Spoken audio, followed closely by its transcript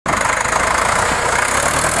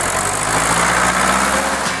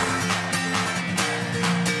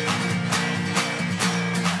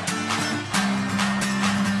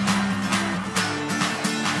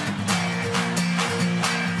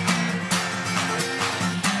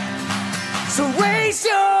So raise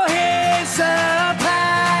your hands up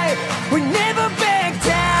high. We never back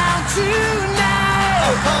down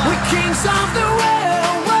tonight. We're kings of the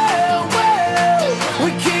world, world, world.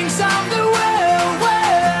 We're kings of the world,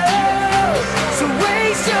 world. So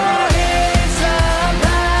raise your hands up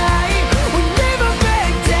high. We never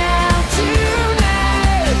back down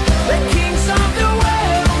tonight. We're kings of the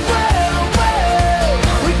world, world, world.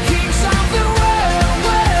 We're kings of the world,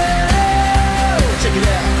 world. Check it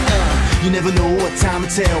out. You never know what time to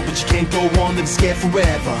tell, but you can't go on living scared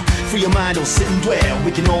forever. Free your mind, don't sit and dwell.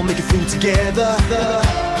 We can all make it through together.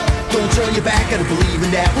 Don't turn your back, gotta believe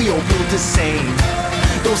in that. We all built the same.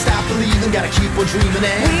 Don't stop believing, gotta keep on dreaming.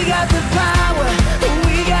 And we got the power,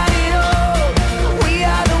 we got it all. We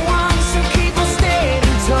are the ones who keep on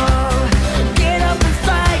standing tall. Get up and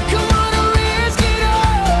fight, come on and let's get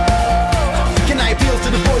on. can I appeal to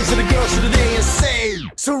the boys and the girls today and say,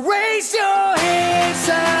 So raise your hands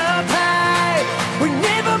up high. We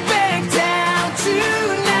never back down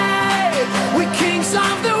tonight. We're kings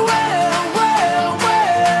of the world, world,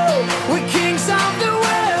 world. We're kings of the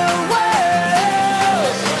world,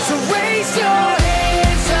 world. So raise your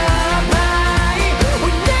hands up high.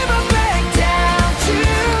 We never back down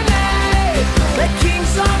tonight. We're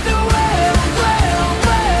kings of the world, world,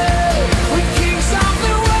 world. We're kings of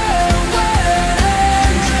the world,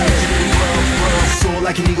 world. soar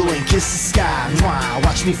like an eagle and kiss the sky. Mwah,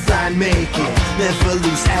 watch me fly and make it. Never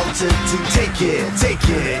lose altitude, take it,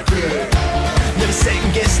 yeah. Never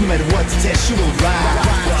second guess, no matter what the test, you will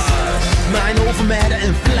rise. Mind over matter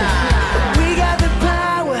and fly. We got the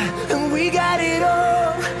power and we got it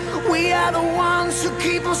all. We are the ones who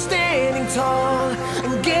keep on standing tall.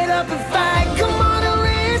 And get up and fight, come on and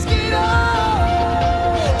let's get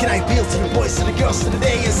on. Can I appeal to the boys and the girls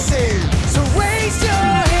today and say, So raise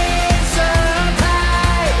your